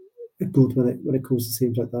Liverpool are good when it comes to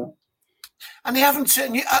teams like that. And they haven't,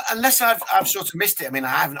 unless I've sort of missed it. I mean, I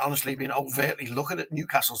haven't honestly been overtly looking at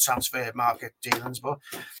Newcastle transfer market dealings, but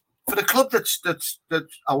for the club that's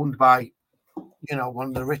owned by, one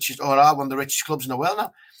of the richest clubs in the world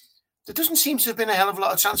now, there doesn't seem to have been a hell of a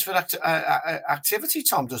lot of transfer activity.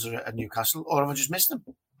 Tom, does it at Newcastle, or have I just missed them?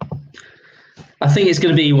 I think it's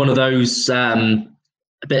going to be one of those a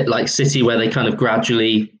bit like City, where they kind of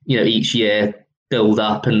gradually, each year build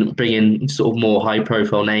up and bring in sort of more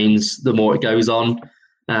high-profile names the more it goes on.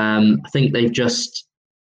 I think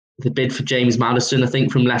the bid for James Maddison, I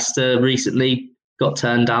think from Leicester recently, got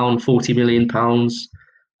turned down, £40 million.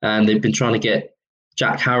 And they've been trying to get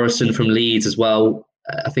Jack Harrison from Leeds as well.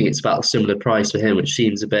 I think it's about a similar price for him, which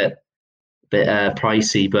seems a bit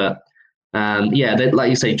pricey, but. Like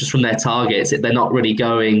you say, just from their targets, they're not really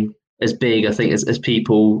going as big, I think, as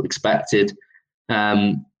people expected.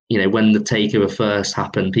 When the takeover first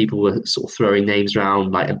happened, people were sort of throwing names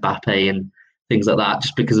around like Mbappe and things like that,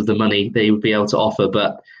 just because of the money they would be able to offer.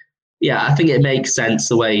 But yeah, I think it makes sense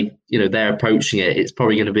the way they're approaching it. It's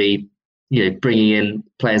probably going to be bringing in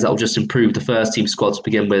players that will just improve the first team squad to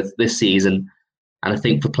begin with this season. And I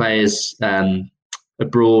think for players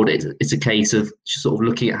abroad, it's a case of just sort of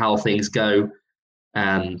looking at how things go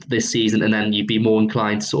this season, and then you'd be more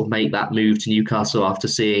inclined to sort of make that move to Newcastle after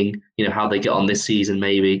seeing how they get on this season,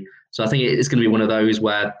 maybe. So I think it's going to be one of those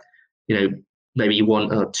where maybe you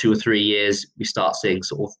want 2 or 3 years, we start seeing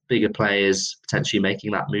sort of bigger players potentially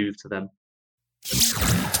making that move to them.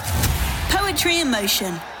 Poetry in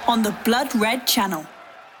Motion on the Blood Red Channel.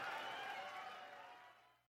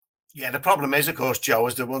 Yeah, the problem is, of course, Joe,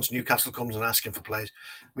 is that once Newcastle comes and asking for players,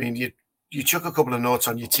 I mean, you chuck a couple of notes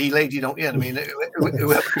on your tea lady, don't you? I mean,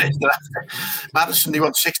 whoever it is that Maddison, they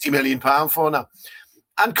want £60 million for now.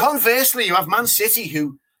 And conversely, you have Man City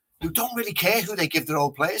who don't really care who they give their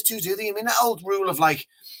old players to, do they? I mean, that old rule of like,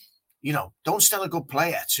 don't sell a good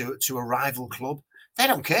player to a rival club. They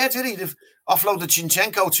don't care, do they? They've offloaded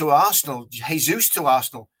Zinchenko to Arsenal, Jesus to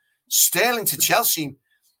Arsenal, Sterling to Chelsea. I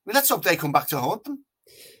mean, let's hope they come back to haunt them.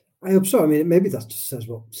 I hope so. I mean, maybe that just says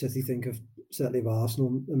what City think certainly of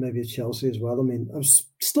Arsenal and maybe of Chelsea as well. I mean, I was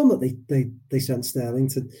stunned that they sent Sterling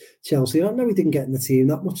to Chelsea. I know he didn't get in the team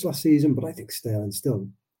that much last season, but I think Sterling's still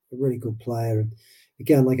a really good player. And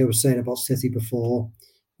again, like I was saying about City before,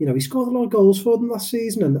 he scored a lot of goals for them last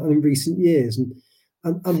season and in recent years.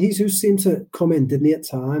 And Jesus seemed to come in, didn't he, at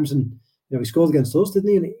times? And, he scored against us, didn't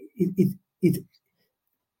he? And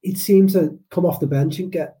he seemed to come off the bench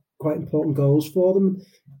and get quite important goals for them.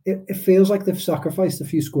 It feels like they've sacrificed a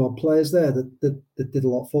few squad players there that did a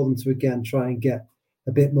lot for them to, again, try and get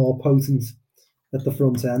a bit more potent at the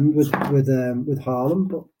front end with Haaland.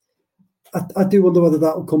 But I do wonder whether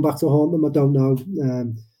that will come back to haunt them. I don't know.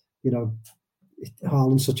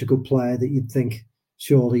 Haaland's such a good player that you'd think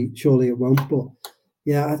surely it won't. But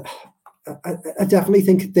yeah, I definitely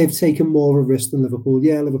think they've taken more of a risk than Liverpool.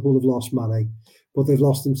 Yeah, Liverpool have lost Mane, but they've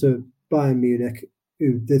lost him to Bayern Munich,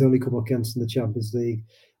 who they'd only come up against in the Champions League.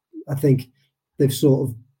 I think they've sort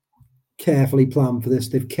of carefully planned for this.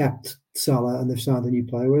 They've kept Salah and they've signed a new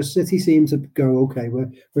player, whereas City seem to go, okay,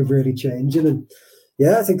 we're really changing. And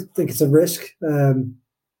yeah, I think it's a risk. As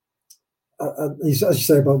you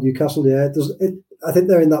say about Newcastle, yeah, I think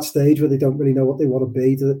they're in that stage where they don't really know what they want to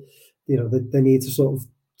be. They need to sort of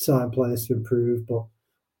sign players to improve, but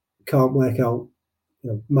can't work out.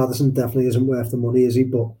 Maddison definitely isn't worth the money, is he?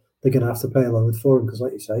 But they're going to have to pay a load for him because,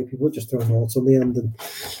 like you say, people just throw notes on the end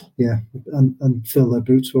and fill their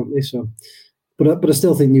boots, won't they? So, but I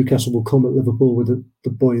still think Newcastle will come at Liverpool with the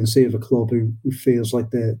buoyancy of a club who feels like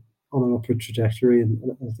they're on an upward trajectory, and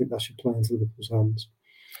I think that should play into Liverpool's hands.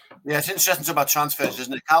 Yeah, it's interesting about transfers,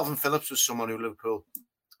 isn't it? Calvin Phillips was someone who Liverpool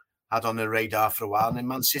had on their radar for a while, and then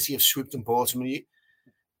Man City have swooped and bought him. And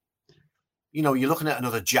you're looking at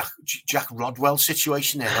another Jack Rodwell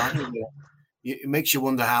situation there, aren't you? It makes you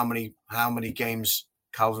wonder how many games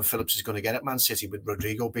Calvin Phillips is going to get at Man City with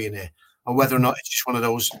Rodrigo being there, and whether or not it's just one of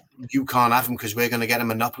those you can't have him because we're going to get him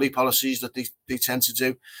monopoly policies that they tend to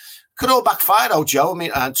do. Could all backfire, though, Joe.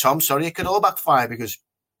 And Tom, sorry, it could all backfire because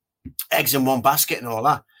eggs in one basket and all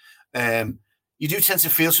that. You do tend to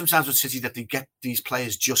feel sometimes with City that they get these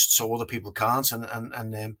players just so other people can't,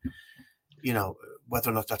 and whether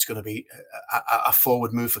or not that's going to be a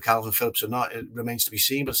forward move for Calvin Phillips or not, it remains to be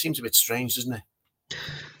seen. But it seems a bit strange, doesn't it?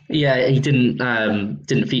 Yeah, he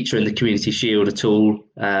didn't feature in the Community Shield at all,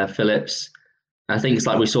 Phillips. I think it's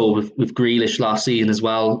like we saw with Grealish last season as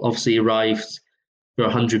well. Obviously, he arrived for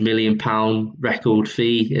 £100 million record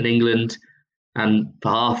fee in England, and for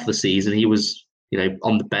half the season he was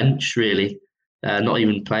on the bench really, not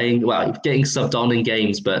even playing. Well, getting subbed on in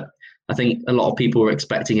games, but I think a lot of people were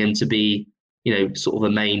expecting him to be sort of a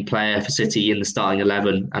main player for City in the starting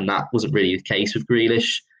 11, and that wasn't really the case with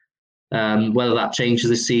Grealish. Whether that changes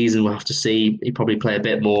this season, we'll have to see. He'll probably play a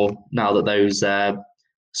bit more now that those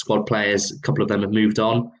squad players, a couple of them have moved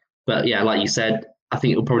on. But yeah, like you said, I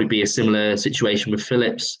think it'll probably be a similar situation with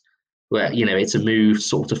Phillips, where it's a move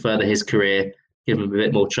sort of to further his career, give him a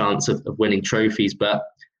bit more chance of winning trophies. But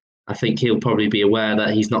I think he'll probably be aware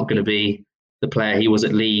that he's not going to be the player he was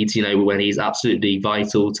at Leeds, when he's absolutely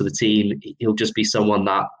vital to the team. He'll just be someone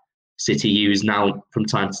that City use now from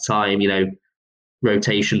time to time,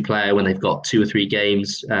 rotation player when they've got 2 or 3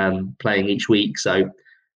 games playing each week. So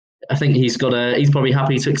I think he's probably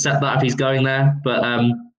happy to accept that if he's going there. But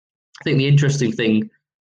I think the interesting thing in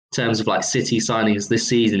terms of like City signings this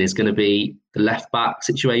season is going to be the left back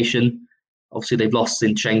situation. Obviously, they've lost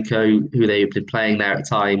Zinchenko, who they've been playing there at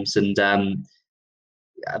times, and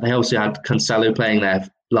they also had Cancelo playing there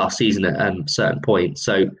last season at certain points.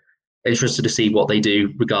 So interested to see what they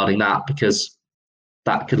do regarding that, because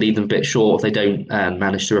that could leave them a bit short if they don't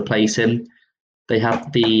manage to replace him. They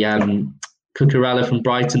have the Cucurella from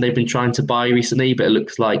Brighton they've been trying to buy recently, but it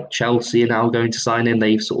looks like Chelsea are now going to sign in.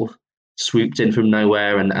 They've sort of swooped in from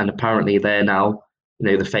nowhere, and apparently they're now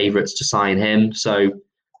the favourites to sign him. So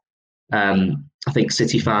I think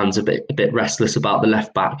City fans are a bit restless about the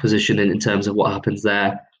left back position in terms of what happens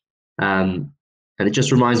there. And it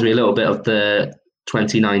just reminds me a little bit of the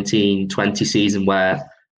 2019-20 season where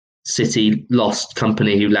City lost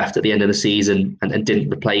Kompany, who left at the end of the season, and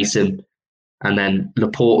didn't replace him. And then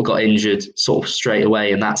Laporte got injured sort of straight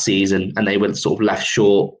away in that season, and they were sort of left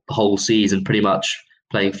short the whole season, pretty much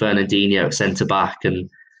playing Fernandinho at centre-back. And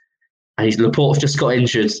Laporte just got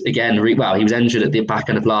injured again. Well, he was injured at the back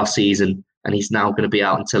end of last season, and he's now going to be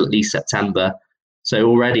out until at least September. So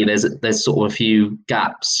already there's sort of a few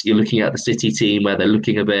gaps. You're looking at the City team where they're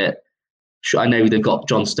looking a bit. I know they've got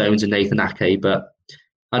John Stones and Nathan Ake, but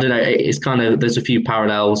I don't know. It's kind of, there's a few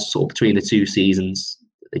parallels sort of between the two seasons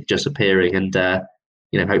just appearing, and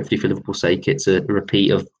hopefully for Liverpool's sake, it's a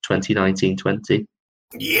repeat of 2019-20.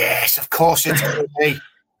 Yes, of course it's going to be.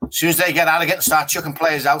 As soon as they get arrogant and start chucking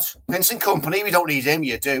players out, Vincent Kompany, we don't need him,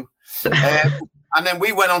 you do. And then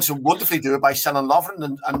we went on to wonderfully do it by selling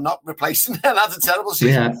Lovren and not replacing him. That's a terrible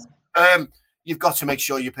season. Yeah. you've got to make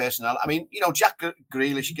sure your personnel. I mean, Jack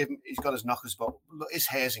Grealish, he's got his knockers, but look, his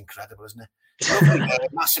hair's incredible, isn't it? Lovely hair,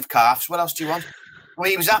 massive calves. What else do you want? Well,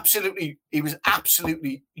 he was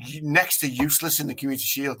absolutely next to useless in the Community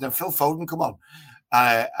Shield. Then Phil Foden come on,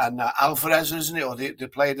 and Alvarez, isn't it? Or the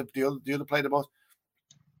other player both.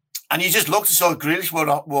 And you just looked and saw Grealish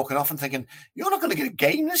walking off and thinking, you're not going to get a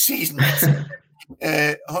game this season.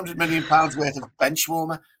 £100 million worth of bench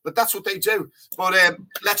warmer, but that's what they do. But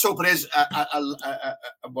let's hope it is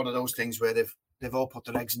one of those things where they've all put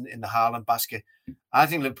their eggs in the Haaland basket. I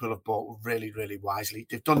think Liverpool have bought really, really wisely.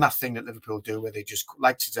 They've done that thing that Liverpool do where they just,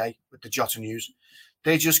 like today with the Jota news,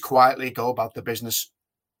 they just quietly go about the business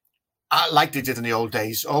like they did in the old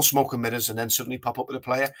days, all smoke and mirrors, and then suddenly pop up with a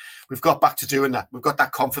player. We've got back to doing that. We've got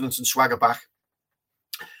that confidence and swagger back.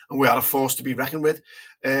 And we are a force to be reckoned with.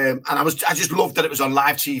 And I just loved that it was on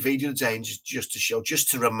live TV the other day, and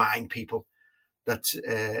just to remind people that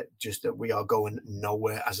that we are going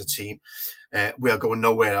nowhere as a team. We are going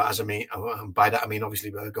nowhere and by that I mean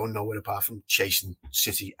obviously we're going nowhere apart from chasing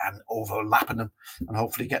City and overlapping them, and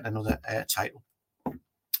hopefully getting another title.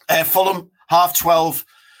 Fulham 12:30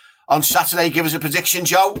 on Saturday. Give us a prediction,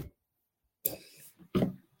 Joe.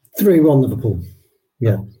 3-1 Liverpool.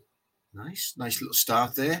 Yeah. Nice little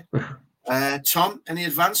start there. Tom, any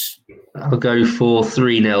advance? I'll go for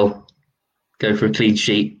 3-0. Go for a clean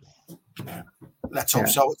sheet. Let's hope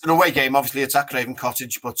so. It's an away game, obviously it's at Craven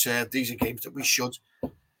Cottage, but these are games that we should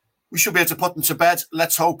be able to put them to bed.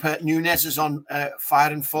 Let's hope Nunez is on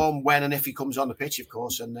fire and form when and if he comes on the pitch, of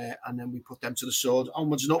course, and then we put them to the sword.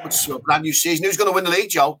 Onwards and upwards to a brand new season. Who's going to win the league,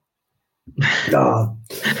 Joe?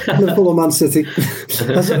 Liverpool or Man City.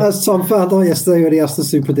 As Tom found out yesterday when he asked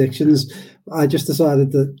us to predictions, I just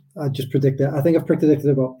decided that I'd just predict it. I think I've predicted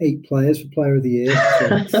about 8 players for Player of the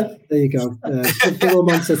Year. So there you go. Liverpool or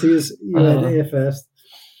Man City is here first.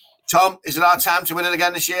 Tom, is it our time to win it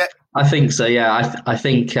again this year? I think so, yeah. I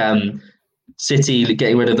think City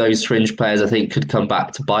getting rid of those fringe players, I think, could come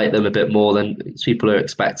back to bite them a bit more than people are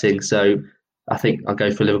expecting. So I think I'll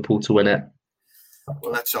go for Liverpool to win it.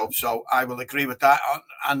 Well, let's hope so. I will agree with that.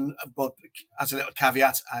 But as a little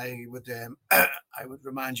caveat, I would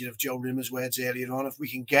remind you of Joe Rimmer's words earlier on. If we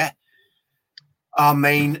can get our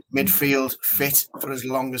main midfield fit for as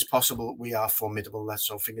long as possible, we are formidable. Let's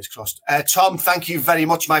hope, fingers crossed. Tom, thank you very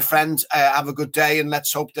much, my friend. Have a good day, and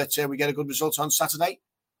let's hope that we get a good result on Saturday.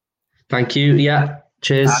 Thank you. Yeah.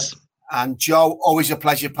 Cheers. And Joe, always a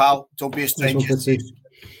pleasure, pal. Don't be a stranger. See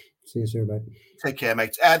you soon, mate. Take care,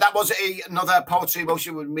 mate. That was another Poetry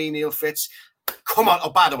Emotion with me, Neil Fitz. Come on. Oh,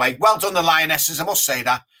 by the way, well done, the Lionesses. I must say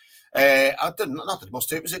that. Not that I must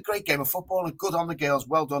do. It was a great game of football and good on the girls.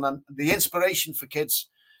 Well done. And the inspiration for kids,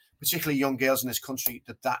 particularly young girls in this country,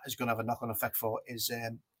 that is going to have a knock-on effect for is,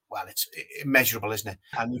 it's immeasurable, isn't it?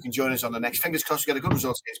 And you can join us on the next. Fingers crossed we get a good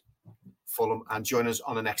result against Fulham, and join us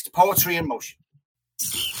on the next Poetry in Motion.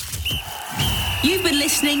 You've been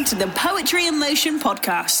listening to the Poetry in Motion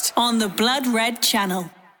podcast on the Blood Red Channel.